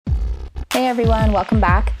Hey everyone, welcome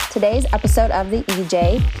back. Today's episode of the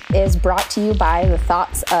EJ is brought to you by the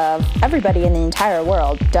thoughts of everybody in the entire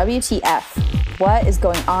world. WTF? What is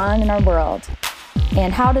going on in our world?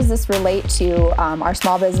 And how does this relate to our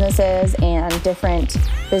small businesses and different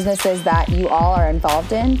businesses that you all are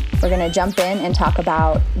involved in? We're going to jump in and talk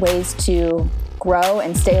about ways to grow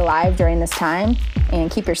and stay alive during this time and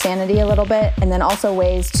keep your sanity a little bit, and then also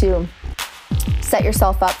ways to set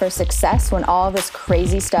yourself up for success when all of this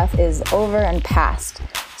crazy stuff is over and past.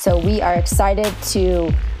 So we are excited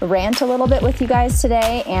to rant a little bit with you guys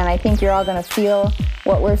today, and I think you're all going to feel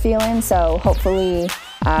what we're feeling, so hopefully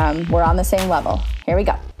we're on the same level. Here we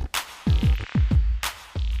go.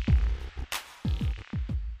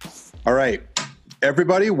 All right,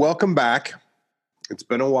 everybody, welcome back. It's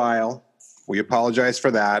been a while. We apologize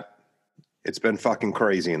for that. It's been fucking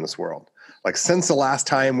crazy in this world. Like, since the last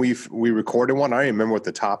time we recorded one, I don't even remember what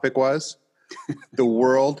the topic was. The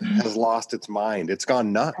world has lost its mind. It's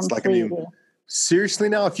gone nuts. Completely. Like, I mean, seriously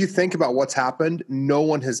now, if you think about what's happened, no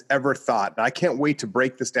one has ever thought, and I can't wait to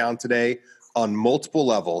break this down today on multiple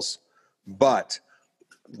levels, but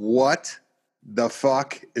what the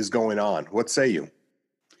fuck is going on? What say you?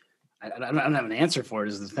 I don't have an answer for it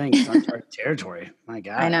is the thing. It's uncharted territory. My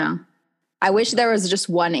God. I know. I wish there was just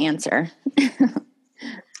one answer.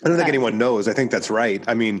 I don't think anyone knows. I think that's right.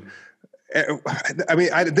 I mean,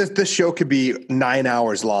 this show could be 9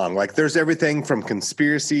 hours long. Like, there's everything from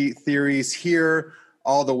conspiracy theories here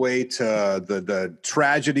all the way to the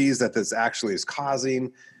tragedies that this actually is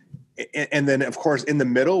causing. And then, of course, in the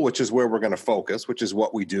middle, which is where we're going to focus, which is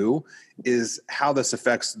what we do, is how this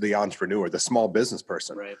affects the entrepreneur, the small business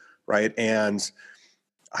person. Right. And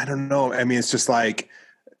I don't know. I mean, it's just like,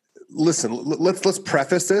 listen, let's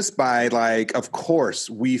preface this by, like, of course,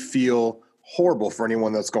 we feel horrible for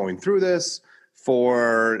anyone that's going through this,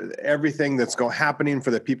 for everything that's happening,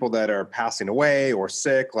 for the people that are passing away or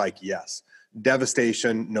sick. Like, yes,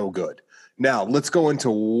 devastation, no good. Now, let's go into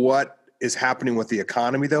what is happening with the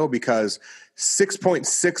economy, though, because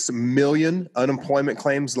 6.6 million unemployment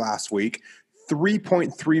claims last week,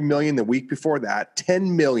 3.3 million the week before that,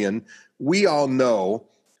 10 million. We all know,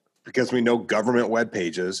 because we know government web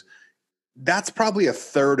pages, that's probably a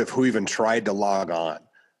third of who even tried to log on.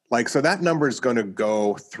 Like, so that number is going to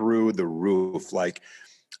go through the roof. Like,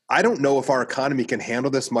 I don't know if our economy can handle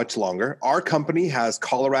this much longer. Our company has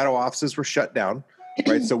Colorado offices were shut down,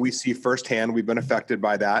 right? So we see firsthand, we've been affected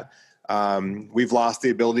by that. We've lost the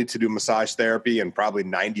ability to do massage therapy in probably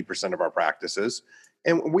 90% of our practices.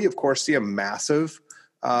 And we, of course, see a massive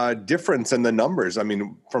difference in the numbers. I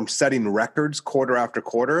mean, from setting records quarter after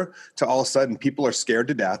quarter to all of a sudden people are scared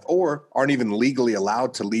to death or aren't even legally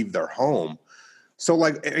allowed to leave their home. So,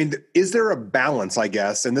 like, I mean, is there a balance, I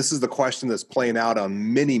guess? And this is the question that's playing out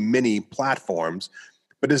on many, many platforms.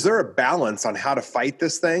 But is there a balance on how to fight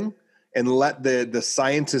this thing and let the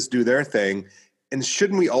scientists do their thing? And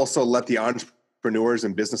shouldn't we also let the entrepreneurs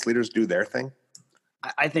and business leaders do their thing?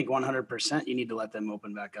 I think 100% you need to let them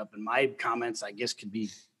open back up. And my comments, I guess, could be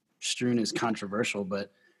strewn as controversial,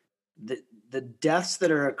 but the deaths that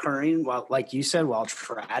are occurring, while, like you said, while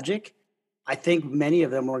tragic, I think many of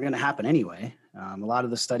them were going to happen anyway. A lot of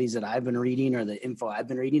the studies that I've been reading or the info I've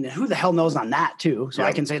been reading, and who the hell knows on that too? So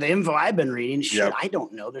I can say the info I've been reading, shit, I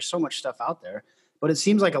don't know. There's so much stuff out there. But it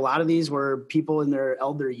seems like a lot of these were people in their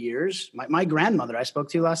elder years. My grandmother I spoke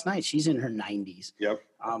to last night, she's in her 90s.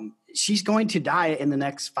 She's going to die in the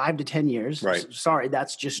next 5 to 10 years. Right. Sorry,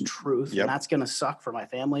 that's just truth. And that's going to suck for my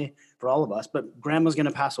family, for all of us. But grandma's going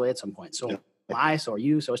to pass away at some point. So am I, so are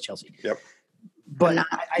you, so is Chelsea. But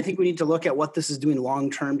I think we need to look at what this is doing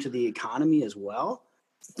long-term to the economy as well,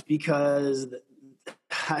 because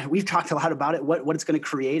we've talked a lot about it, what it's going to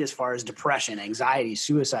create as far as depression, anxiety,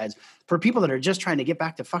 suicides for people that are just trying to get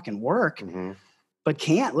back to fucking work, but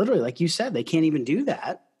can't, literally, like you said, they can't even do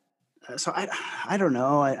that. So I don't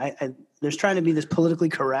know. I there's trying to be this politically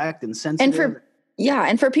correct and sensitive.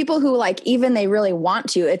 And for people who, like, even they really want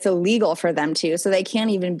to, it's illegal for them to, so they can't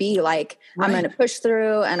even be like, I'm going to push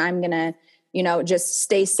through and I'm going to, just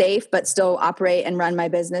stay safe, but still operate and run my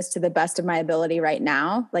business to the best of my ability right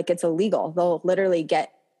now. Like, it's illegal. They'll literally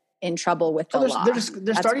get in trouble with the law. They're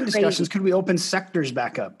starting crazy. discussions. Could we open sectors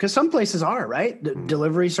back up? Because some places are, right?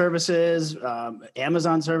 Delivery services,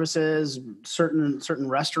 Amazon services, certain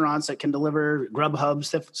restaurants that can deliver, Grubhub,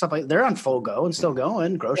 stuff like that. They're on full go and still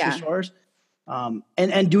going, grocery stores.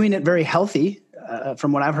 And doing it very healthy.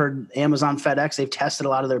 From what I've heard, Amazon, FedEx, they've tested a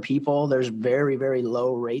lot of their people. There's very, very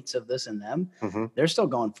low rates of this in them. They're still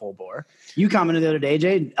going full bore. You commented the other day,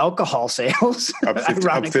 Jay, alcohol sales. Up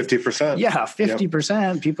 50%. Yeah,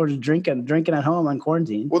 50%. People are drinking at home on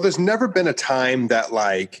quarantine. Well, there's never been a time that,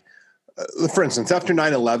 like, For instance, after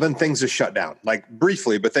 9/11, things just shut down, like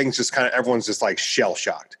briefly, but things just kind of, everyone's just like shell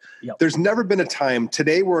shocked. Yep. There's never been a time,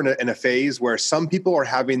 today we're in a phase where some people are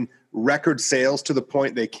having record sales to the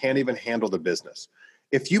point they can't even handle the business.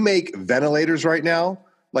 If you make ventilators right now,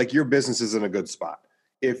 like your business is in a good spot.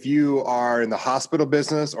 If you are in the hospital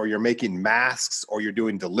business, or you're making masks, or you're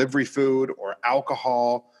doing delivery food or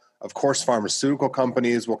alcohol, of course, pharmaceutical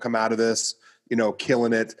companies will come out of this,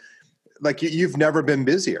 killing it. Like you've never been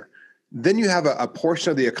busier. Then you have a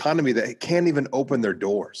portion of the economy that can't even open their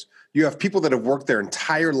doors. You have people that have worked their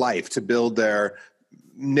entire life to build their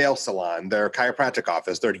nail salon, their chiropractic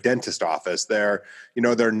office, their dentist office, their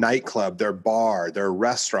nightclub, their bar, their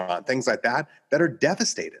restaurant, things like that are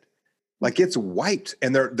devastated. Like it's wiped,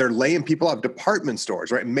 and they're laying people off. Department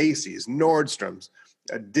stores, right? Macy's, Nordstrom's,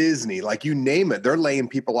 Disney, like you name it, they're laying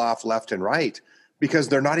people off left and right because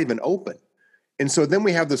they're not even open. And so then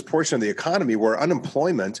we have this portion of the economy where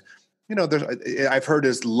unemployment, I've heard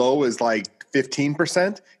as low as like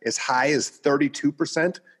 15%, as high as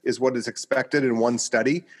 32% is what is expected in one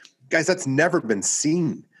study. Guys, that's never been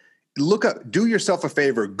seen. Do yourself a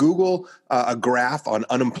favor, Google a graph on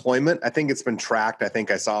unemployment. I think it's been tracked. I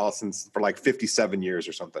think I saw for like 57 years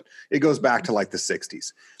or something. It goes back to like the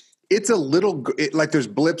 60s. It's like there's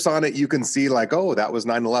blips on it. You can see like, oh, that was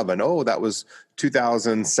 9/11. Oh, that was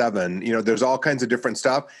 2007. There's all kinds of different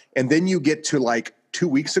stuff. And then you get to like 2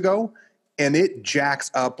 weeks ago, and it jacks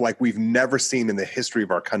up like we've never seen in the history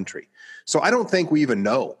of our country. So I don't think we even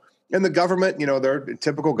know. And the government, they're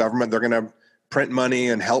typical government. They're going to print money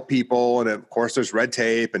and help people. And of course there's red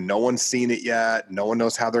tape, and no one's seen it yet. No one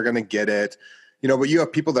knows how they're going to get it. But you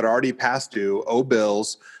have people that are already past due, owe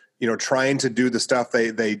bills, trying to do the stuff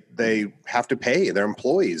they have to pay their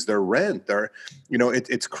employees, their rent,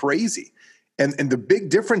 it's crazy. And the big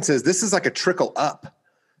difference is this is like a trickle up.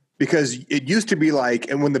 Because it used to be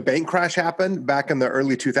like, and when the bank crash happened back in the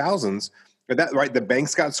early 2000s, the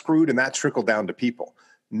banks got screwed, and that trickled down to people.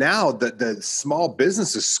 Now the small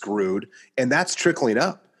business is screwed, and that's trickling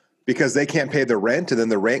up because they can't pay the rent, and then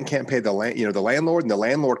the rent can't pay the landlord, and the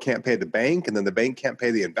landlord can't pay the bank, and then the bank can't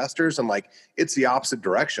pay the investors, and like it's the opposite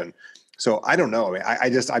direction. So I don't know.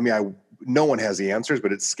 No one has the answers,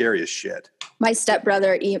 but it's scary as shit. My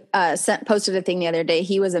stepbrother posted a thing the other day.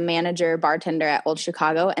 He was a manager, bartender at Old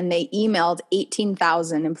Chicago, and they emailed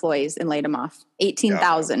 18,000 employees and laid them off.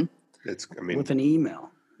 18,000. Yeah. With an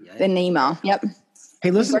email. Yeah. An email. Yep.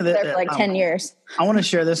 Hey, listen to this. For like 10 years. I want to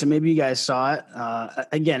share this, and maybe you guys saw it.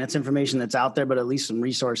 Again, it's information that's out there, but at least some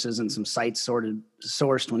resources and some sites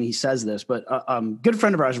sourced when he says this. But good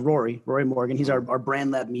friend of ours, Rory Morgan, he's our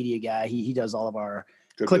brand lab media guy. He does all of our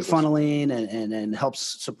ClickFunneling and helps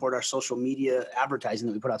support our social media advertising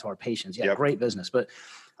that we put out to our patients. Yeah, yep. Great business. But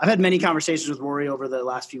I've had many conversations with Rory over the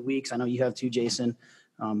last few weeks. I know you have too, Jason.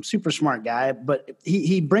 Super smart guy. But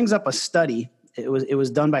he brings up a study. It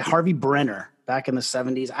was done by Harvey Brenner back in the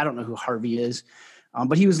 70s. I don't know who Harvey is,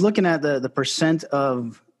 but he was looking at the percent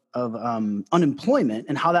of unemployment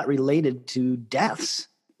and how that related to deaths,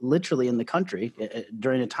 literally in the country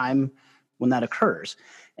during a time when that occurs.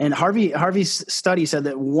 And Harvey's study said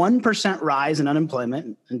that 1% rise in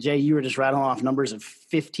unemployment, and Jay, you were just rattling off numbers of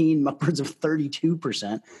 15, upwards of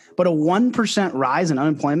 32%, but a 1% rise in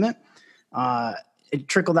unemployment, it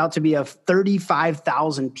trickled out to be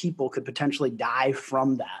 35,000 people could potentially die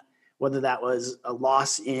from that, whether that was a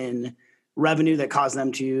loss in revenue that caused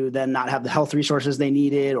them to then not have the health resources they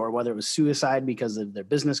needed, or whether it was suicide because of their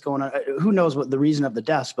business going on. Who knows what the reason of the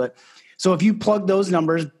deaths, but so if you plug those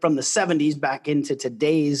numbers from the 70s back into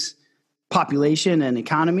today's population and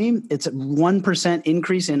economy, it's a 1%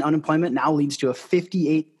 increase in unemployment now leads to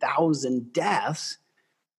 58,000 deaths.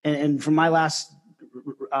 And from my last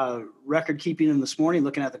record keeping in this morning,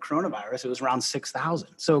 looking at the coronavirus, it was around 6,000.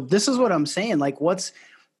 So this is what I'm saying. Like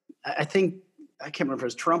I think, I can't remember if it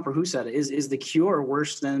was Trump or who said it, is the cure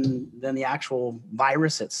worse than the actual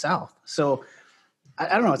virus itself? So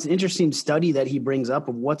I don't know. It's an interesting study that he brings up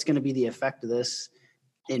of what's going to be the effect of this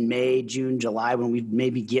in May, June, July, when we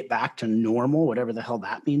maybe get back to normal, whatever the hell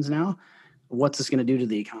that means now. What's this going to do to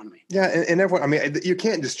the economy? Yeah. And everyone, you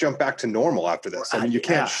can't just jump back to normal after this. You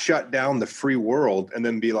can't shut down the free world and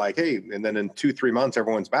then be like, hey, and then in 2-3 months,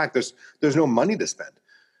 everyone's back. There's no money to spend.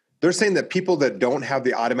 They're saying that people that don't have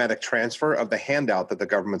the automatic transfer of the handout that the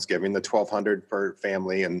government's giving, the $1,200 per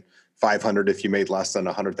family and $500 if you made less than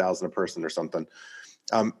 $100,000 a person or something.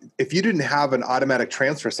 If you didn't have an automatic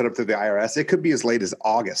transfer set up through the IRS, it could be as late as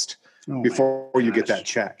August before you get that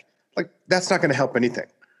check. Like, that's not going to help anything,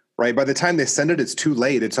 right? By the time they send it, it's too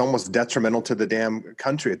late. It's almost detrimental to the damn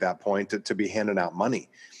country at that point to be handing out money.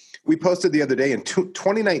 We posted the other day in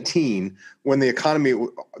 2019 when the economy,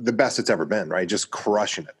 the best it's ever been, right? Just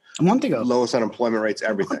crushing it. A month ago. Lowest unemployment rates,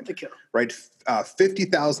 everything. Right?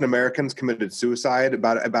 50,000 Americans committed suicide,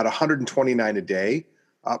 about 129 a day,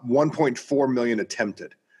 1.4 million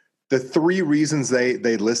attempted. The three reasons they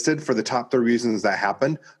listed for the top three reasons that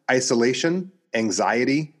happened: isolation,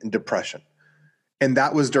 anxiety, and depression. And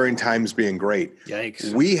that was during times being great.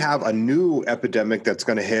 Yikes. We have a new epidemic that's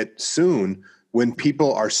going to hit soon when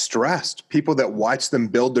people are stressed, people that watch them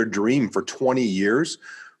build their dream for 20 years,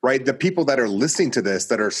 right? The people that are listening to this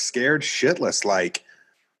that are scared shitless, like,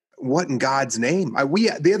 what in God's name?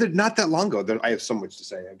 Not that long ago, I have so much to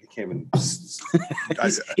say. I can't even.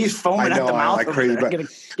 he's foaming at the mouth like crazy. But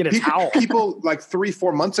get a towel. People like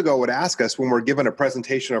 3-4 months ago would ask us when we're given a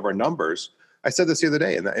presentation of our numbers. I said this the other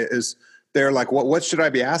day, and they're like, what should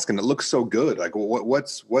I be asking? It looks so good. Like,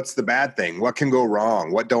 what's the bad thing? What can go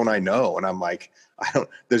wrong? What don't I know? And I'm like,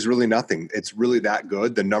 there's really nothing. It's really that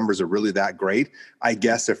good. The numbers are really that great. I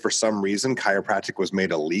guess if for some reason chiropractic was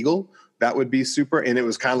made illegal, that would be super. And it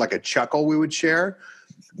was kind of like a chuckle we would share.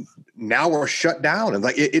 Now we're shut down. And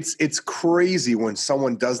like, it's crazy when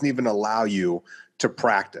someone doesn't even allow you to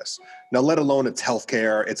practice. Now, let alone it's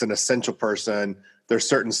healthcare. It's an essential person. There's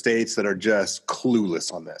certain states that are just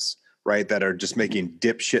clueless on this, right? That are just making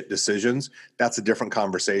dipshit decisions. That's a different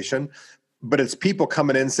conversation. But it's people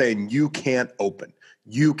coming in saying, you can't open.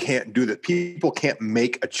 You can't do that. People can't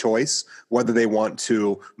make a choice whether they want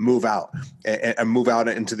to move out and move out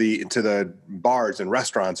into the bars and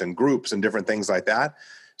restaurants and groups and different things like that.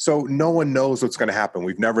 So no one knows what's going to happen.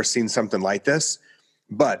 We've never seen something like this.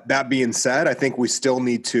 But that being said, I think we still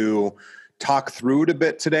need to talk through it a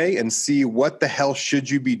bit today and see what the hell should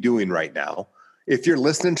you be doing right now. If you're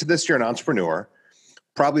listening to this, you're an entrepreneur.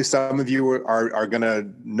 Probably some of you are going to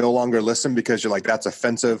no longer listen because you're like, that's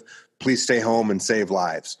offensive. Please stay home and save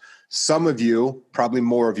lives. Some of you, probably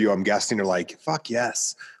more of you, I'm guessing, are like, fuck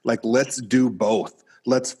yes. Like, let's do both.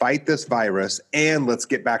 Let's fight this virus and let's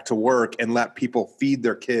get back to work and let people feed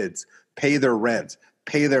their kids, pay their rent,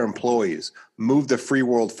 pay their employees, move the free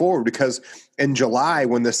world forward. Because in July,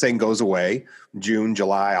 when this thing goes away, June,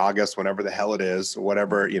 July, August, whenever the hell it is,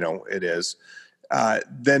 whatever, it is,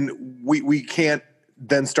 then we can't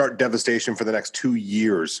then start devastation for the next 2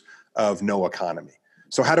 years of no economy.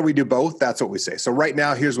 So how do we do both? That's what we say. So right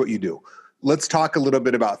now, here's what you do. Let's talk a little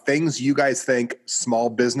bit about things you guys think small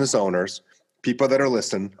business owners, people that are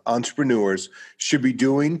listening, entrepreneurs should be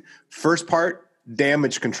doing. First part,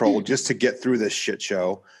 damage control, just to get through this shit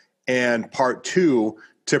show. And part two,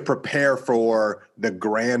 to prepare for the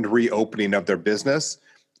grand reopening of their business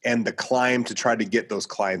and the climb to try to get those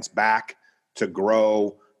clients back, to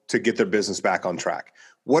grow, to get their business back on track.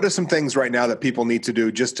 What are some things right now that people need to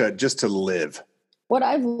do just to live? What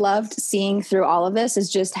I've loved seeing through all of this is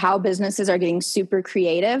just how businesses are getting super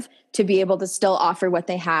creative to be able to still offer what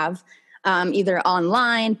they have, either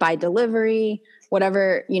online, by delivery,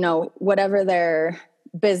 whatever their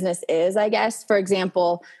business is, I guess. For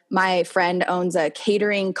example, my friend owns a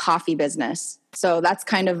catering coffee business. So that's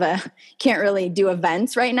kind of can't really do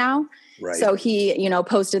events right now. Right. So he,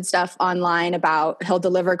 posted stuff online about he'll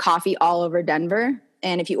deliver coffee all over Denver.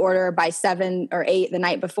 And if you order by 7 or 8 the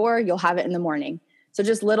night before, you'll have it in the morning. So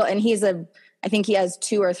just little, and I think he has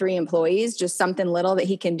 2 or 3 employees, just something little that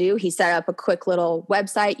he can do. He set up a quick little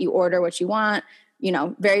website. You order what you want,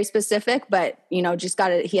 very specific, but, he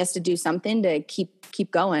has to do something to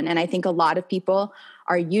keep going. And I think a lot of people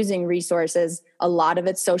are using resources. A lot of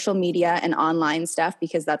it's social media and online stuff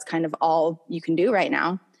because that's kind of all you can do right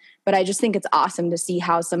now. But I just think it's awesome to see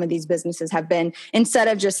how some of these businesses have been, instead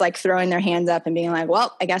of just like throwing their hands up and being like,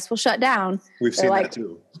 well, I guess we'll shut down. We've seen that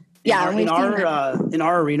too. Yeah. In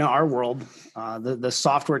our arena, our world, the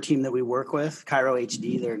software team that we work with, Chiro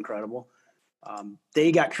HD, they're incredible.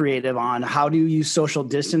 They got creative on how to use social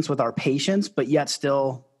distance with our patients, but yet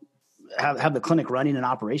still have the clinic running and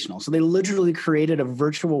operational. So they literally created a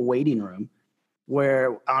virtual waiting room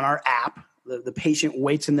where on our app, the patient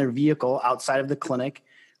waits in their vehicle outside of the clinic.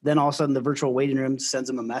 Then all of a sudden the virtual waiting room sends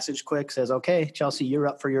them a message quick, says, okay, Chelsea, you're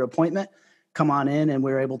up for your appointment. Come on in. And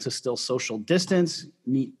we're able to still social distance,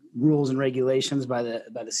 meet rules and regulations by the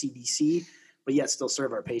CDC, but yet still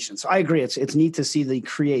serve our patients. So I agree. It's neat to see the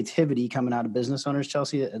creativity coming out of business owners,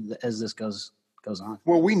 Chelsea, as this goes on.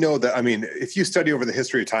 Well, we know that, if you study over the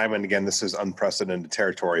history of time, and again, this is unprecedented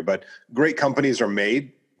territory, but great companies are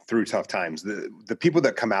made through tough times. The people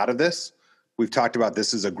that come out of this, we've talked about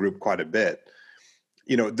this as a group quite a bit.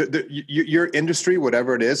 Your industry,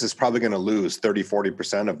 whatever it is probably going to lose 30,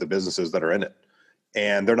 40% of the businesses that are in it,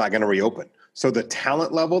 and they're not going to reopen. So the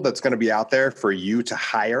talent level that's going to be out there for you to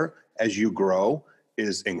hire as you grow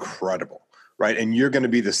is incredible, right? And you're going to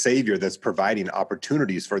be the savior that's providing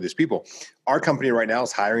opportunities for these people. Our company right now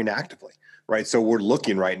is hiring actively, right? So we're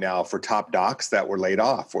looking right now for top docs that were laid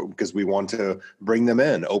off because we want to bring them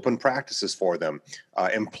in, open practices for them,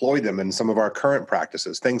 employ them in some of our current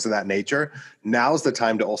practices, things of that nature. Now's the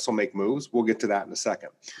time to also make moves. We'll get to that in a second.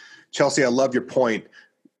 Chelsea, I love your point.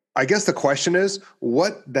 I guess the question is,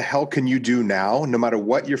 what the hell can you do now, no matter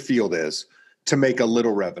what your field is, to make a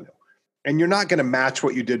little revenue? And you're not going to match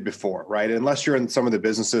what you did before, right? Unless you're in some of the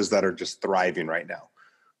businesses that are just thriving right now.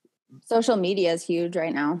 Social media is huge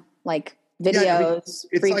right now. Like videos, yeah,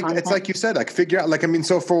 I mean, it's like you said, like figure out, like, I mean,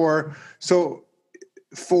 so for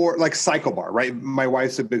like Cycle Bar, right? My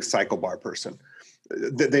wife's a big Cycle Bar person.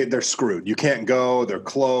 They're screwed. You can't go, they're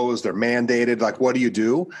closed, they're mandated. Like, what do you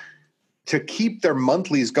do to keep their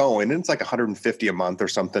monthlies going? And it's like $150 a month or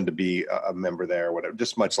something to be a member there or whatever,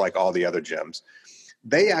 just much like all the other gyms.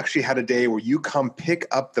 They actually had a day where you come pick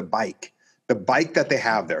up the bike that they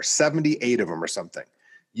have there, 78 of them or something.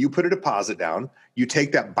 You put a deposit down, you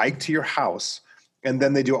take that bike to your house, and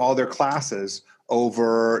then they do all their classes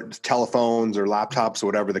over telephones or laptops or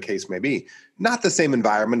whatever the case may be. Not the same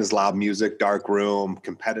environment as loud music, dark room,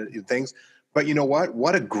 competitive things. But you know what?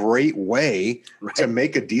 What a great way to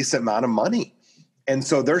make a decent amount of money. And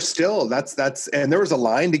so they're still, and there was a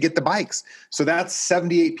line to get the bikes. So that's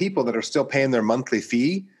 78 people that are still paying their monthly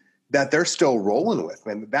fee that they're still rolling with.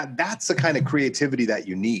 And that's the kind of creativity that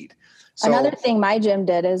you need. So, another thing my gym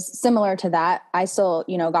did is similar to that. I still,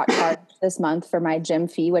 got charged this month for my gym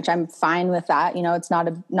fee, which I'm fine with that. It's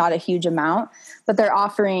not a huge amount, but they're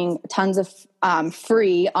offering tons of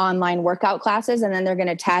free online workout classes. And then they're going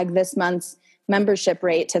to tag this month's membership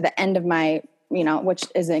rate to the end of my, which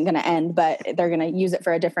isn't going to end, but they're going to use it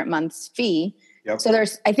for a different month's fee. Yep. So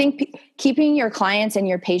I think keeping your clients and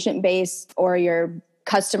your patient base or your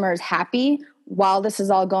customers happy while this is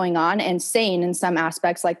all going on and sane in some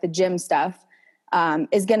aspects, like the gym stuff,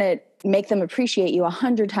 is going to make them appreciate you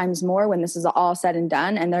 100 times more when this is all said and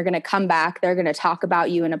done. And they're going to come back. They're going to talk about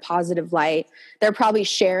you in a positive light. They're probably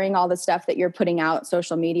sharing all the stuff that you're putting out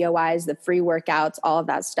social media wise, the free workouts, all of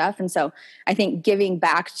that stuff. And so I think giving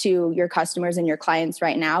back to your customers and your clients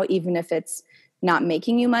right now, even if it's not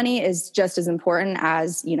making you money, is just as important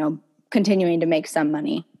as, continuing to make some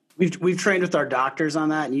money. We've trained with our doctors on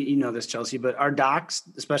that. And you know this, Chelsea, but our docs,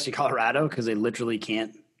 especially Colorado, because they literally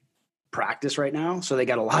can't practice right now. So they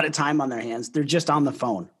got a lot of time on their hands. They're just on the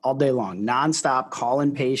phone all day long, nonstop,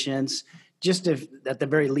 calling patients, just at the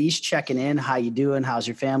very least checking in. How you doing? How's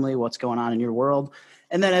your family? What's going on in your world?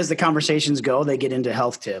 And then as the conversations go, they get into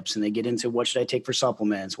health tips and they get into what should I take for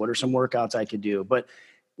supplements? What are some workouts I could do? But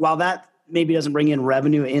while that maybe doesn't bring in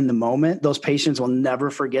revenue in the moment, those patients will never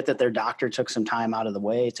forget that their doctor took some time out of the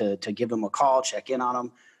way to give them a call, check in on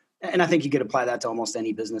them. And I think you could apply that to almost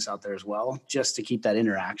any business out there as well, just to keep that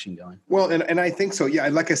interaction going. Well, and I think so. Yeah.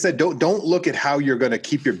 Like I said, don't look at how you're going to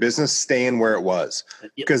keep your business staying where it was,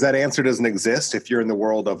 because that answer doesn't exist if you're in the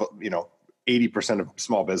world of, 80% of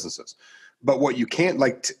small businesses. But what you can't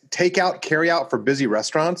carry out for busy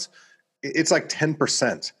restaurants, it's like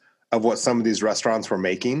 10% of what some of these restaurants were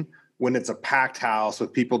making when it's a packed house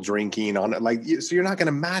with people drinking on it. So you're not going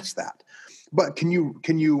to match that. But can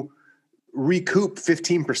you recoup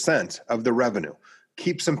 15% of the revenue,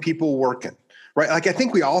 keep some people working, right? Like, I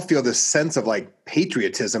think we all feel this sense of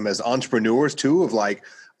patriotism as entrepreneurs too, of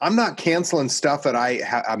I'm not canceling stuff that I'm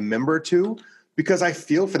a member to because I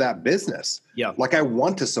feel for that business. Yeah. I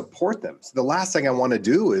want to support them. So the last thing I want to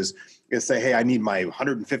do is say, hey, I need my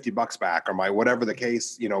 $150 back or my whatever the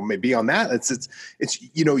case, may be on that. It's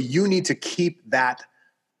you need to keep that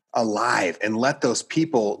alive and let those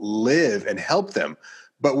people live and help them.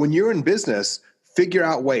 But when you're in business, figure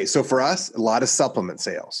out ways. So for us, a lot of supplement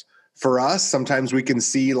sales. For us, sometimes we can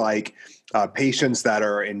see patients that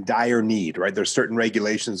are in dire need, right? There's certain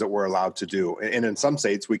regulations that we're allowed to do. And in some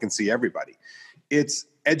states, we can see everybody. It's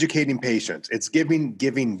educating patients. It's giving,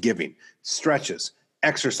 stretches,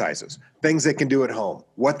 exercises, things they can do at home,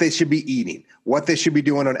 what they should be eating, what they should be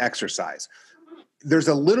doing on exercise. There's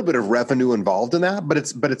a little bit of revenue involved in that, but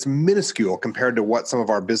it's minuscule compared to what some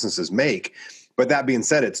of our businesses make. But that being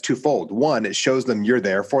said, it's twofold. One, it shows them you're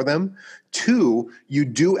there for them. Two, you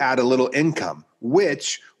do add a little income,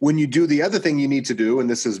 which when you do the other thing you need to do, and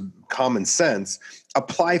this is common sense,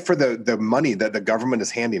 apply for the money that the government is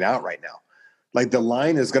handing out right now. The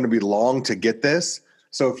line is going to be long to get this.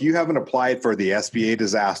 So if you haven't applied for the SBA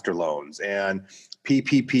disaster loans and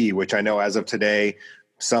PPP, which I know as of today,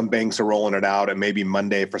 some banks are rolling it out, and maybe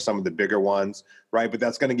Monday for some of the bigger ones, right? But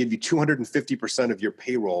that's going to give you 250% of your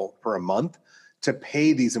payroll per a month to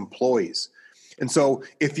pay these employees. And so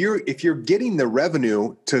if you're getting the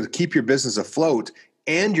revenue to keep your business afloat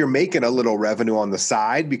and you're making a little revenue on the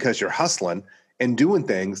side because you're hustling and doing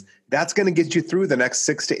things, that's going to get you through the next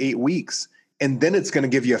 6 to 8 weeks. And then it's going to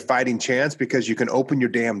give you a fighting chance because you can open your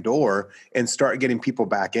damn door and start getting people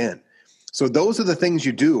back in. So those are the things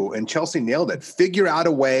you do. And Chelsea nailed it. Figure out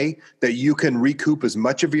a way that you can recoup as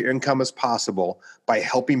much of your income as possible by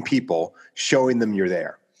helping people, showing them you're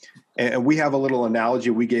there. And we have a little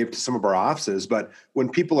analogy we gave to some of our offices, but when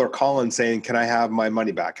people are calling saying, can I have my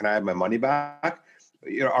money back? Can I have my money back?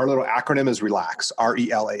 Our little acronym is RELAX,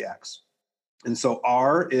 RELAX. And so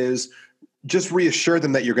R is just reassure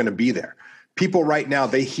them that you're going to be there. People right now,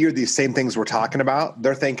 they hear these same things we're talking about.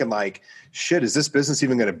 They're thinking like, shit, is this business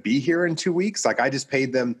even going to be here in 2 weeks? Like I just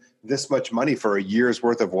paid them this much money for a year's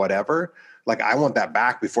worth of whatever. Like I want that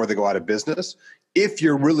back before they go out of business. If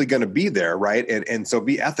you're really going to be there, right? And so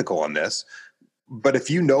be ethical on this. But if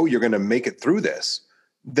you know you're going to make it through this,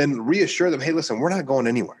 then reassure them, hey, listen, we're not going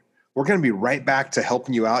anywhere. We're going to be right back to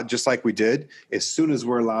helping you out just like we did as soon as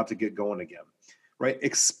we're allowed to get going again, right?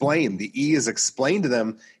 Explain. The E is explain to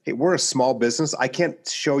them, hey, we're a small business. I can't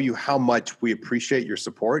show you how much we appreciate your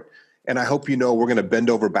support. And I hope you know we're going to bend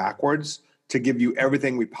over backwards to give you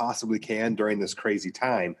everything we possibly can during this crazy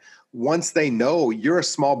time. Once they know you're a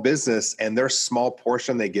small business and their small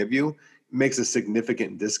portion they give you makes a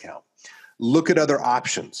significant discount. Look at other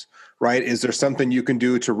options, right? Is there something you can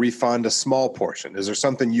do to refund a small portion? Is there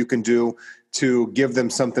something you can do to give them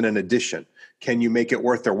something in addition? Can you make it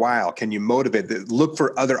worth their while? Can you motivate them? Look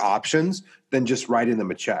for other options than just writing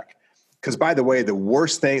them a check. Because by the way,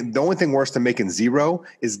 the only thing worse than making zero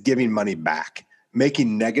is giving money back.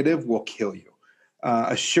 Making negative will kill you.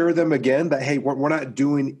 Assure them again that, hey, we're not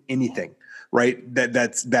doing anything, right?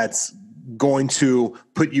 That's going to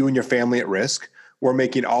put you and your family at risk. We're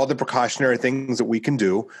making all the precautionary things that we can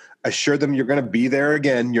do. Assure them you're going to be there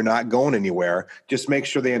again. You're not going anywhere. Just make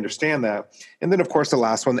sure they understand that. And then, of course, the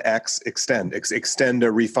last one, X, extend. Extend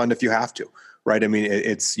a refund if you have to, right? I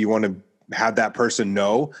mean, you want to have that person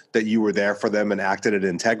know that you were there for them and acted in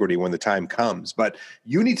integrity when the time comes. But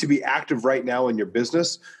you need to be active right now in your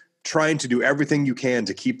business, trying to do everything you can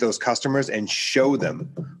to keep those customers and show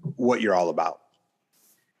them what you're all about.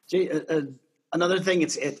 Jay, another thing,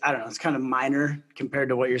 I don't know, it's kind of minor compared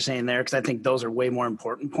to what you're saying there, because I think those are way more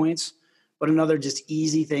important points. But another just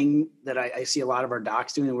easy thing that I see a lot of our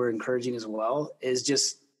docs doing and we're encouraging as well is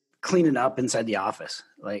just cleaning up inside the office.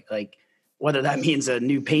 Like whether that means a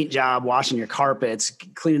new paint job, washing your carpets,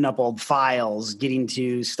 cleaning up old files, getting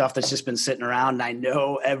to stuff that's just been sitting around. And I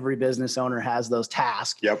know every business owner has those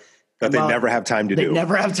tasks. Yep. That they never have time to do. They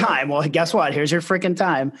never have time. Well, guess what? Here's your freaking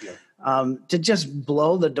time. Yep. To just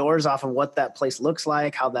blow the doors off of what that place looks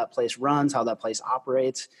like, how that place runs, how that place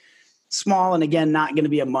operates. Small, and again, not going to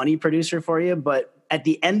be a money producer for you, but at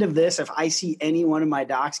the end of this, if I see any one of my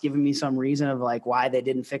docs giving me some reason of like why they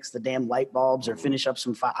didn't fix the damn light bulbs or finish up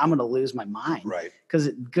some I'm going to lose my mind. Right. Because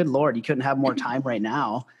good Lord, you couldn't have more time right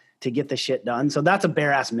now to get the shit done. So that's a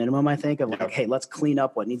bare ass minimum, I think, of like, hey, let's clean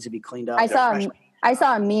up what needs to be cleaned up. I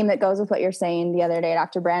saw a meme that goes with what you're saying the other day,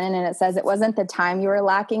 Dr. Brannon, and it says it wasn't the time you were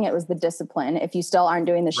lacking, it was the discipline. If you still aren't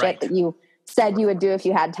doing the shit that you said you would do if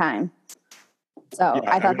you had time. So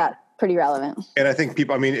I thought that pretty relevant. And I think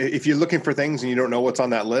people, I mean, if you're looking for things and you don't know what's on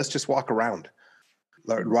that list, just walk around.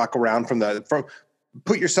 Walk around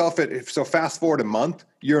put yourself so fast forward a month,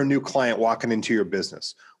 you're a new client walking into your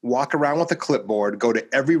business. Walk around with a clipboard, go to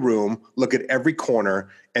every room, look at every corner,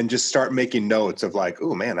 and just start making notes of like,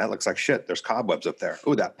 oh man, that looks like shit. There's cobwebs up there.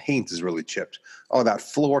 Oh, that paint is really chipped. Oh, that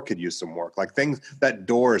floor could use some work. Like things, that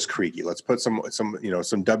door is creaky. Let's put some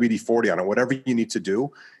WD-40 on it, whatever you need to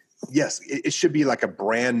do. Yes, it should be like a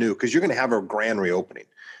brand new, because you're going to have a grand reopening.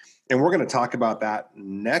 And we're going to talk about that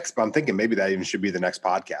next, but I'm thinking maybe that even should be the next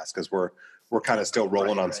podcast, because we're kind of still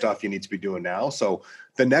rolling on stuff you need to be doing now. So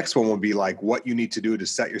the next one will be like what you need to do to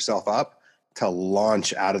set yourself up to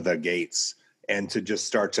launch out of the gates and to just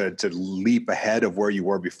start to leap ahead of where you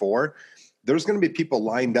were before. There's going to be people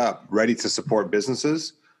lined up ready to support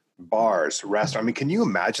businesses, bars, restaurants. I mean, can you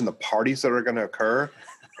imagine the parties that are going to occur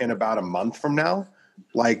in about a month from now?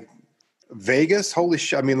 Like Vegas, holy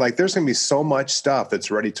shit. I mean, like there's going to be so much stuff that's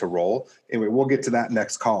ready to roll. Anyway, we'll get to that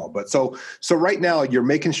next call. But so right now you're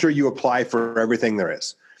making sure you apply for everything there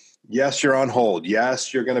is. Yes, you're on hold.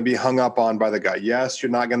 Yes, you're going to be hung up on by the guy. Yes,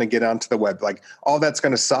 you're not going to get onto the web. Like all that's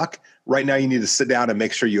going to suck. Right now you need to sit down and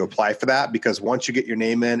make sure you apply for that, because once you get your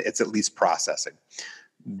name in, it's at least processing.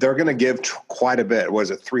 They're going to give quite a bit.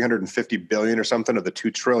 Was it 350 billion or something of the 2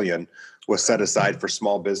 trillion was set aside for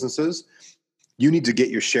small businesses? You need to get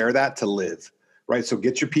your share of that to live, right? So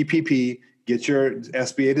get your PPP, get your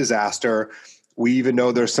SBA disaster. We even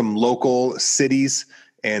know there's some local cities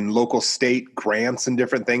and local state grants and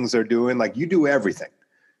different things they're doing. Like, you do everything.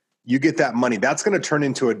 You get that money. That's going to turn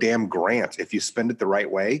into a damn grant if you spend it the right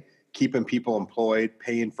way, keeping people employed,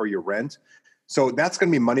 paying for your rent. So that's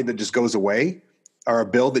going to be money that just goes away, or a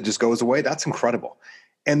bill that just goes away. That's incredible.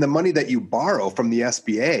 And the money that you borrow from the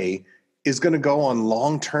SBA is going to go on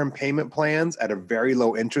long-term payment plans at a very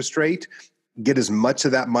low interest rate. Get as much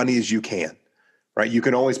of that money as you can, right? You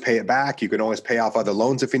can always pay it back. You can always pay off other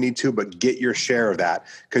loans if you need to, but get your share of that,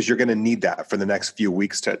 because you're going to need that for the next few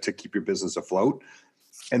weeks to keep your business afloat.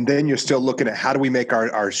 And then you're still looking at, how do we make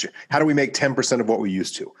how do we make 10% of what we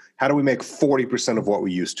used to? How do we make 40% of what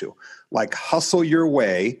we used to? Like, hustle your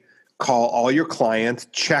way, call all your clients,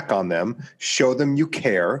 check on them, show them you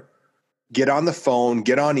care, get on the phone,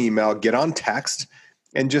 get on email, get on text,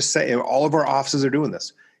 and just say, and all of our offices are doing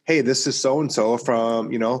this. Hey, this is so-and-so from,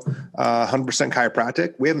 100%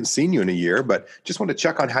 Chiropractic. We haven't seen you in a year, but just want to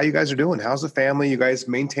check on how you guys are doing. How's the family? You guys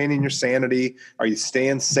maintaining your sanity? Are you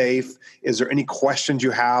staying safe? Is there any questions you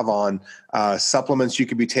have on supplements you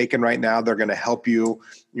could be taking right now? They're going to help you,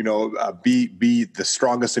 be the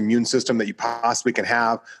strongest immune system that you possibly can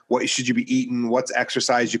have. What should you be eating? What's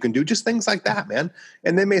exercise you can do? Just things like that, man.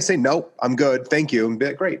 And they may say, nope, I'm good. Thank you. And be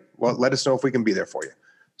like, great. Well, let us know if we can be there for you.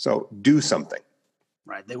 So do something.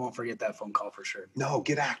 Right. They won't forget that phone call for sure. No,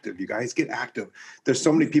 get active, you guys. Get active. There's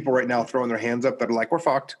so many people right now throwing their hands up that are like, we're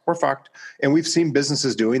fucked. We're fucked. And we've seen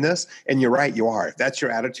businesses doing this. And you're right, you are. If that's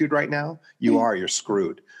your attitude right now, you're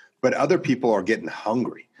screwed. But other people are getting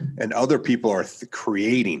hungry, and other people are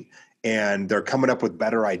creating, and they're coming up with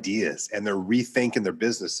better ideas, and they're rethinking their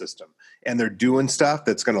business system, and they're doing stuff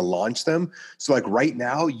that's going to launch them. So like right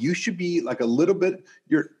now, you should be like a little bit,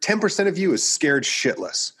 10% of you is scared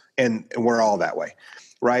shitless. And we're all that way,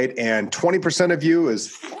 right? And 20% of you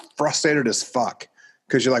is frustrated as fuck,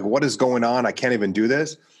 because you're like, what is going on? I can't even do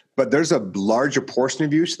this. But there's a larger portion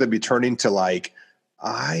of you that be turning to like,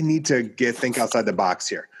 I need to think outside the box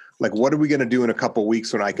here. Like, what are we going to do in a couple of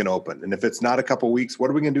weeks when I can open? And if it's not a couple of weeks,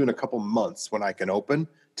 what are we going to do in a couple of months when I can open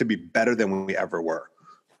to be better than we ever were?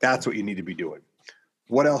 That's what you need to be doing.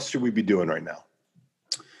 What else should we be doing right now?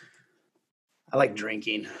 I like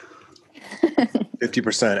drinking.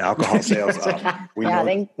 50% alcohol sales up.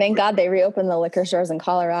 Thank God they reopened the liquor stores in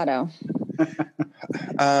Colorado.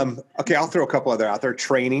 Okay, I'll throw a couple other out there.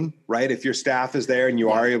 Training, right? If your staff is there and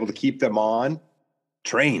you are able to keep them on,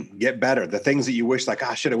 train, get better. The things that you wish, like,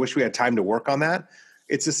 I wish we had time to work on that.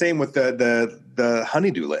 It's the same with the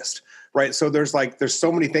honey-do list, right? So there's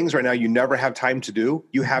so many things right now you never have time to do.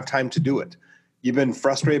 You have time to do it. You've been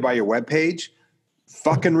frustrated by your webpage.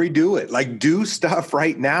 Fucking redo it. Like, do stuff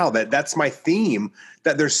right now. That's my theme,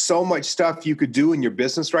 that there's so much stuff you could do in your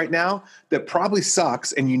business right now that probably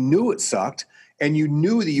sucks, and you knew it sucked, and you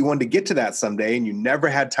knew that you wanted to get to that someday, and you never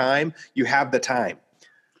had time. You have the time.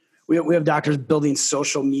 We have doctors building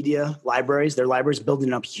social media libraries. Their libraries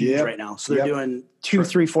building up huge right now. So they're doing 2,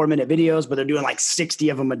 3, 4 minute videos, but they're doing like 60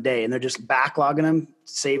 of them a day, and they're just backlogging them,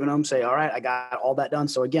 saving them, say, all right, I got all that done.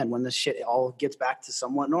 So again, when this shit all gets back to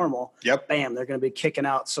somewhat normal, bam, they're going to be kicking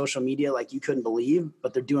out social media like you couldn't believe,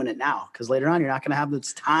 but they're doing it now. Because later on, you're not going to have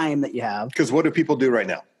this time that you have. Because what do people do right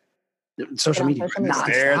now? Social media.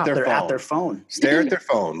 Stare at their phone. Stare at their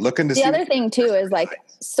phone. Looking to see. The other thing too is like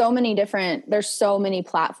there's so many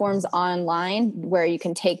platforms online where you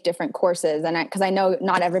can take different courses. And because I know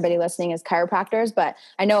not everybody listening is chiropractors, but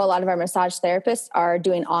I know a lot of our massage therapists are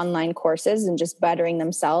doing online courses and just bettering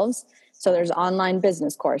themselves. So there's online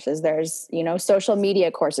business courses. There's, social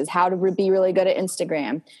media courses, how to be really good at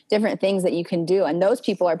Instagram, different things that you can do. And those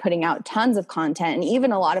people are putting out tons of content. And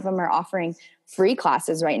even a lot of them are offering free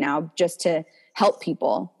classes right now just to help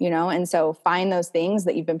people, and so find those things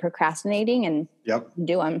that you've been procrastinating and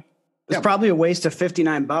do them. It's probably a waste of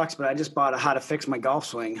 $59, but I just bought a how to fix my golf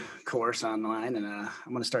swing course online, and I'm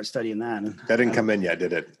going to start studying that. That didn't come in yet,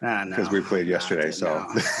 did it? No. Because we played yesterday. So,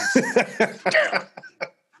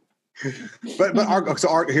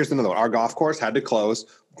 here's another one. Our golf course had to close.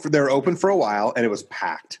 They were open for a while, and it was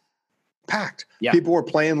packed. Yeah. People were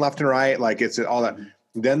playing left and right, like it's all that.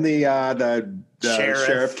 Then the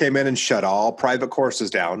sheriff came in and shut all private courses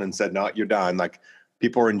down and said, no, you're done. Like,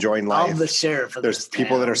 people are enjoying life. The sheriff. There's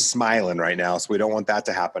people that are smiling right now. So we don't want that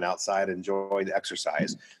to happen outside. Enjoy the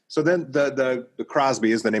exercise. So then the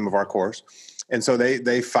Crosby is the name of our course. And so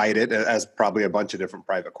they fight it, as probably a bunch of different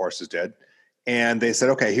private courses did. And they said,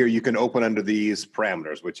 okay, here you can open under these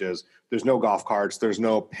parameters, which is there's no golf carts, there's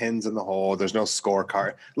no pins in the hole, there's no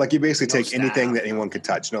scorecard. Like, you basically take anything that anyone could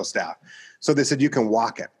touch, no staff. So they said you can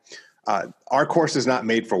walk it. Our course is not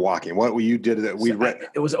made for walking. What you did,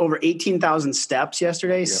 it was over 18,000 steps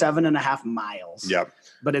yesterday, 7.5 miles. Yep.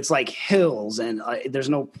 But it's like hills and there's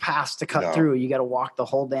no paths to cut through. You got to walk the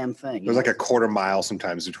whole damn thing. There's like a quarter mile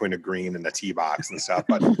sometimes between a green and a tee box and stuff,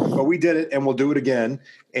 but we did it and we'll do it again.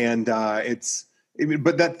 And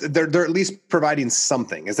but that they're at least providing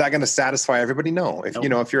something. Is that going to satisfy everybody? No. If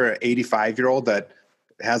if you're an 85-year-old that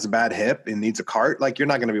has a bad hip and needs a cart, like you're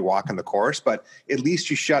not going to be walking the course, but at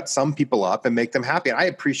least you shut some people up and make them happy. And I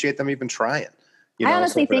appreciate them even trying. I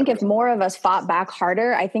honestly think if more of us fought back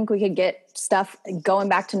harder, I think we could get stuff going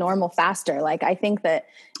back to normal faster. Like, I think that,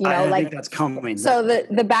 I think that's coming. So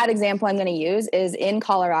the bad example I'm going to use is in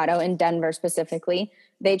Colorado, in Denver specifically,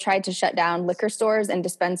 they tried to shut down liquor stores and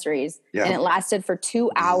dispensaries, and it lasted for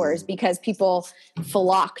 2 hours because people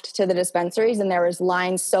flocked to the dispensaries and there was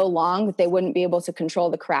lines so long that they wouldn't be able to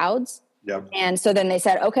control the crowds. Yep. And so then they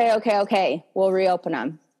said, okay, we'll reopen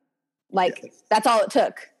them. Like, that's all it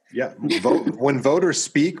took. Yeah. When voters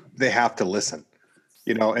speak, they have to listen,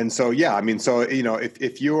 And so,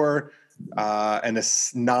 if you're a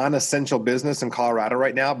non-essential business in Colorado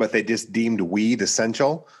right now, but they just deemed weed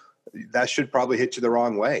essential, that should probably hit you the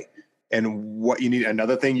wrong way. And what you need,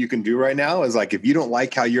 another thing you can do right now is like, if you don't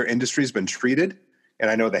like how your industry's been treated,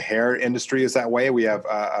 and I know the hair industry is that way. We have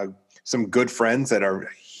some good friends that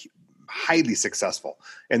are highly successful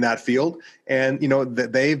in that field. And,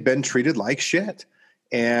 they've been treated like shit.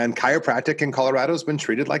 And chiropractic in Colorado has been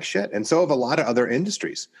treated like shit. And so have a lot of other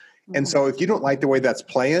industries. And so if you don't like the way that's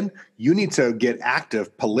playing, you need to get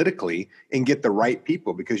active politically and get the right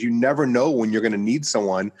people, because you never know when you're going to need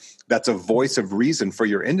someone that's a voice of reason for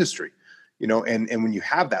your industry, and when you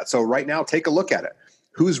have that. So right now, take a look at it.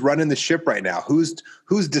 Who's running the ship right now? Who's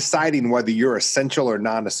deciding whether you're essential or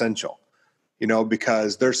non-essential?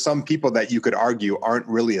 Because there's some people that you could argue aren't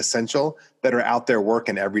really essential that are out there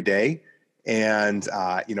working every day. And,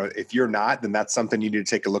 if you're not, then that's something you need to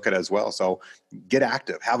take a look at as well. So get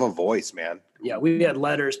active, have a voice, man. Yeah. We had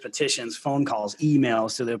letters, petitions, phone calls,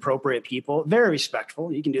 emails to the appropriate people. Very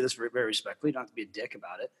respectful. You can do this very, very respectfully. You don't have to be a dick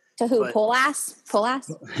about it. To who? Pull ass?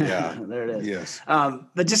 Yeah. There it is. Yes.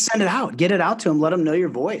 But just send it out, get it out to them. Let them know your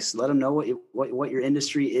voice. Let them know what your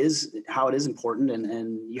industry is, how it is important.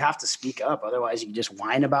 And you have to speak up. Otherwise you can just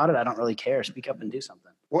whine about it. I don't really care. Speak up and do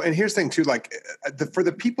something. Well, and here's the thing too, like for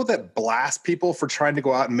the people that blast people for trying to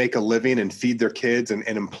go out and make a living and feed their kids and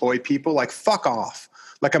employ people, like fuck off.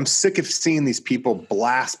 Like, I'm sick of seeing these people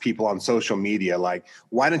blast people on social media. Like,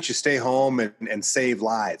 why don't you stay home and save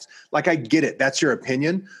lives? Like, I get it. That's your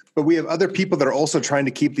opinion. But we have other people that are also trying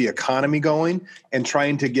to keep the economy going and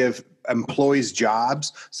trying to give employees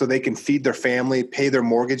jobs so they can feed their family, pay their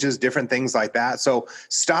mortgages, different things like that. So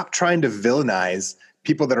stop trying to villainize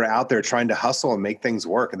people that are out there trying to hustle and make things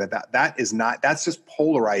work. And that's just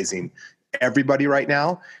polarizing everybody right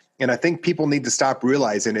now. And I think people need to stop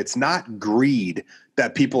realizing it's not greed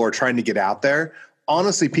that people are trying to get out there.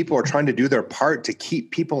 Honestly, people are trying to do their part to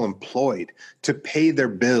keep people employed, to pay their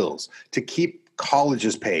bills, to keep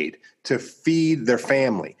colleges paid, to feed their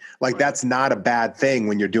family. Like, that's not a bad thing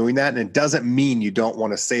when you're doing that. And it doesn't mean you don't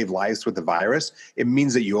want to save lives with the virus. It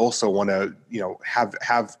means that you also want to,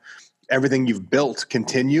 have everything you've built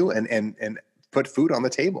continue and put food on the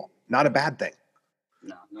table. Not a bad thing.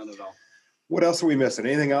 No, not at all. What else are we missing?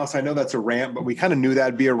 Anything else? I know that's a rant, but we kind of knew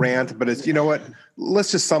that'd be a rant, but it's, what,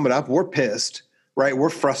 let's just sum it up. We're pissed, right? We're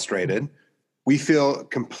frustrated. We feel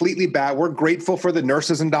completely bad. We're grateful for the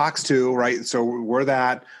nurses and docs too, right? So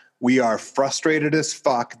we are frustrated as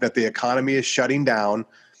fuck that the economy is shutting down.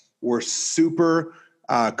 We're super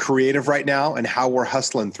creative right now in how we're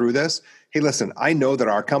hustling through this. Hey, listen, I know that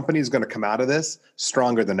our company is going to come out of this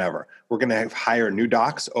stronger than ever. We're going to hire new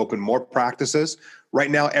docs, open more practices. Right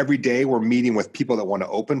now, every day we're meeting with people that want to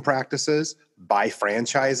open practices, buy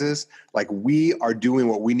franchises. Like, we are doing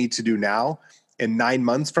what we need to do now. In 9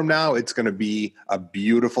 months from now, it's going to be a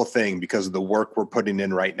beautiful thing because of the work we're putting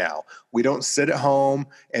in right now. We don't sit at home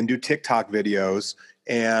and do TikTok videos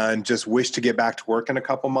and just wish to get back to work in a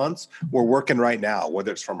couple months. We're working right now,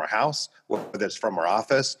 whether it's from our house, whether it's from our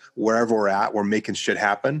office, wherever we're at, we're making shit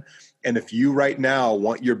happen. And if you right now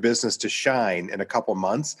want your business to shine in a couple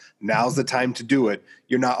months, now's the time to do it.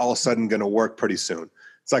 You're not all of a sudden going to work pretty soon.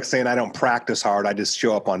 It's like saying, I don't practice hard. I just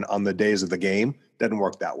show up on the days of the game. Doesn't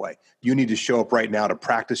work that way. You need to show up right now to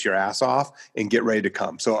practice your ass off and get ready to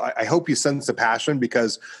come. So I hope you sense the passion,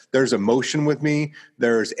 because there's emotion with me.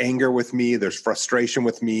 There's anger with me. There's frustration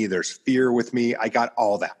with me. There's fear with me. I got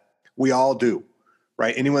all that. We all do,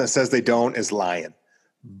 right? Anyone that says they don't is lying.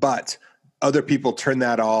 But other people turn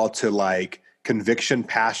that all to like, conviction,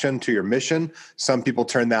 passion to your mission. Some people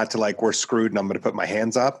turn that to like, we're screwed and I'm going to put my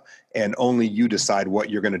hands up, and only you decide what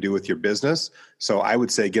you're going to do with your business. So I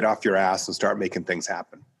would say get off your ass and start making things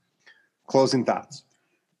happen. Closing thoughts.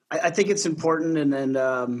 I think it's important. And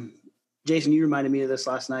then, Jason, you reminded me of this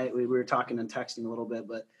last night. We were talking and texting a little bit,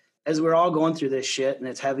 but as we're all going through this shit and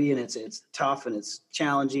it's heavy and it's tough and it's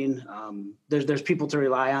challenging, there's people to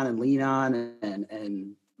rely on and lean on,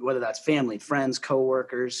 and whether that's family, friends,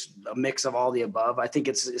 coworkers, a mix of all the above. I think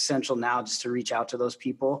it's essential now just to reach out to those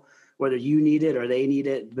people, whether you need it or they need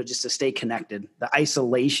it, but just to stay connected. The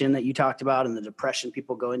isolation that you talked about and the depression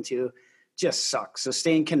people go into just sucks. So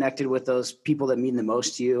staying connected with those people that mean the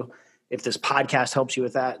most to you. If this podcast helps you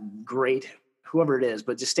with that, great. Whoever it is,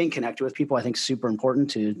 but just staying connected with people, I think is super important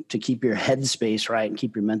to keep your headspace right and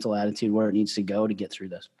keep your mental attitude where it needs to go to get through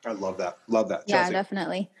this. I love that. Love that. Yeah, Chelsea.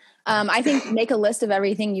 definitely. I think make a list of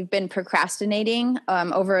everything you've been procrastinating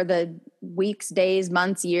over the weeks, days,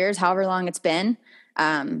 months, years, however long it's been.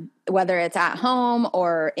 Whether it's at home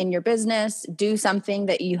or in your business, do something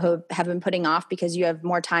that you have been putting off because you have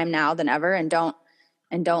more time now than ever, and don't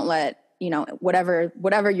let,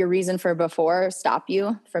 whatever your reason for before stop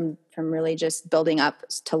you from really just building up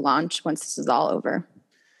to launch once this is all over.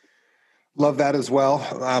 Love that as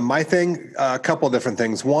well. My thing, a couple of different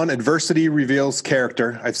things. One, adversity reveals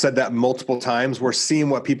character. I've said that multiple times. We're seeing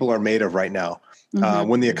what people are made of right now.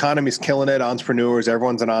 When the economy's killing it, entrepreneurs,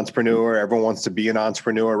 everyone's an entrepreneur. Everyone wants to be an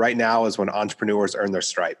entrepreneur. Right now is when entrepreneurs earn their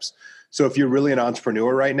stripes. So if you're really an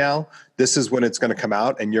entrepreneur right now, this is when it's going to come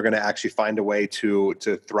out, and you're going to actually find a way to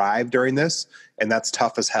thrive during this. And that's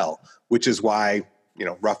tough as hell, which is why,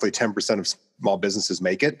 roughly 10% of small businesses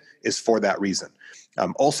make it, is for that reason.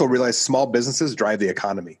 Also realize small businesses drive the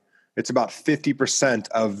economy. It's about 50%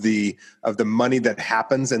 of the money that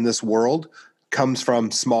happens in this world comes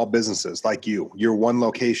from small businesses like you, your 1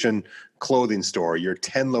 location clothing store, your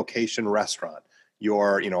 10 location restaurant,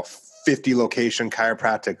 your, 50 location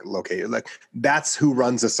chiropractic location. Like, that's who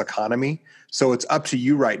runs this economy. So it's up to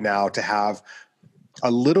you right now to have a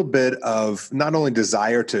little bit of not only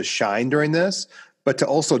desire to shine during this, but to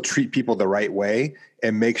also treat people the right way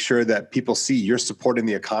and make sure that people see you're supporting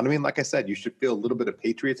the economy. And like I said, you should feel a little bit of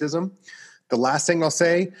patriotism. The last thing I'll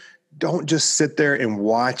say, don't just sit there and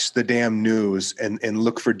watch the damn news and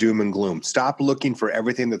look for doom and gloom. Stop looking for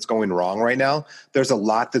everything that's going wrong right now. There's a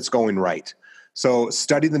lot that's going right. So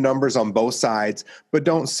study the numbers on both sides, but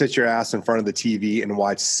don't sit your ass in front of the TV and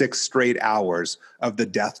watch 6 straight hours of the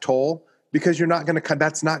death toll, because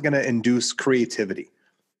that's not going to induce creativity.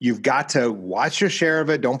 You've got to watch your share of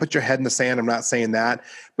it. Don't put your head in the sand. I'm not saying that.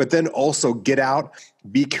 But then also get out,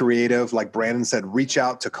 be creative. Like Brandon said, reach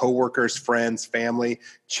out to coworkers, friends, family,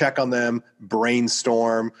 check on them,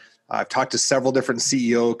 brainstorm. I've talked to several different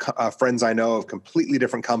CEO friends I know of completely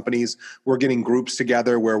different companies. We're getting groups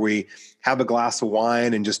together where we have a glass of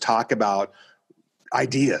wine and just talk about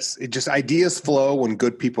ideas. Ideas flow when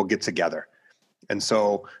good people get together. And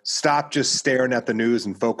so stop just staring at the news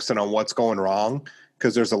and focusing on what's going wrong,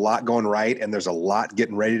 because there's a lot going right and there's a lot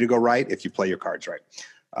getting ready to go right if you play your cards right.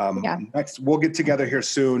 Next, we'll get together here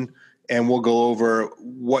soon and we'll go over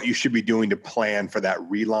what you should be doing to plan for that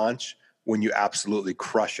relaunch when you absolutely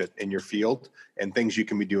crush it in your field, and things you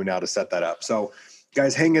can be doing now to set that up. So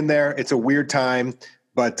guys, hang in there. It's a weird time,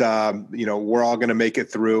 but we're all going to make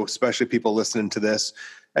it through, especially people listening to this.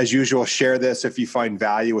 As usual, share this if you find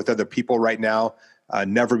value with other people right now.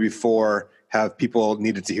 Never before have people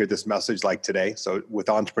needed to hear this message like today. So with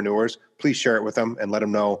entrepreneurs, please share it with them and let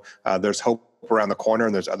them know there's hope around the corner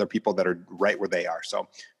and there's other people that are right where they are. So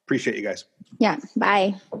appreciate you guys. Yeah.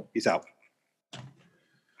 Bye. Peace out.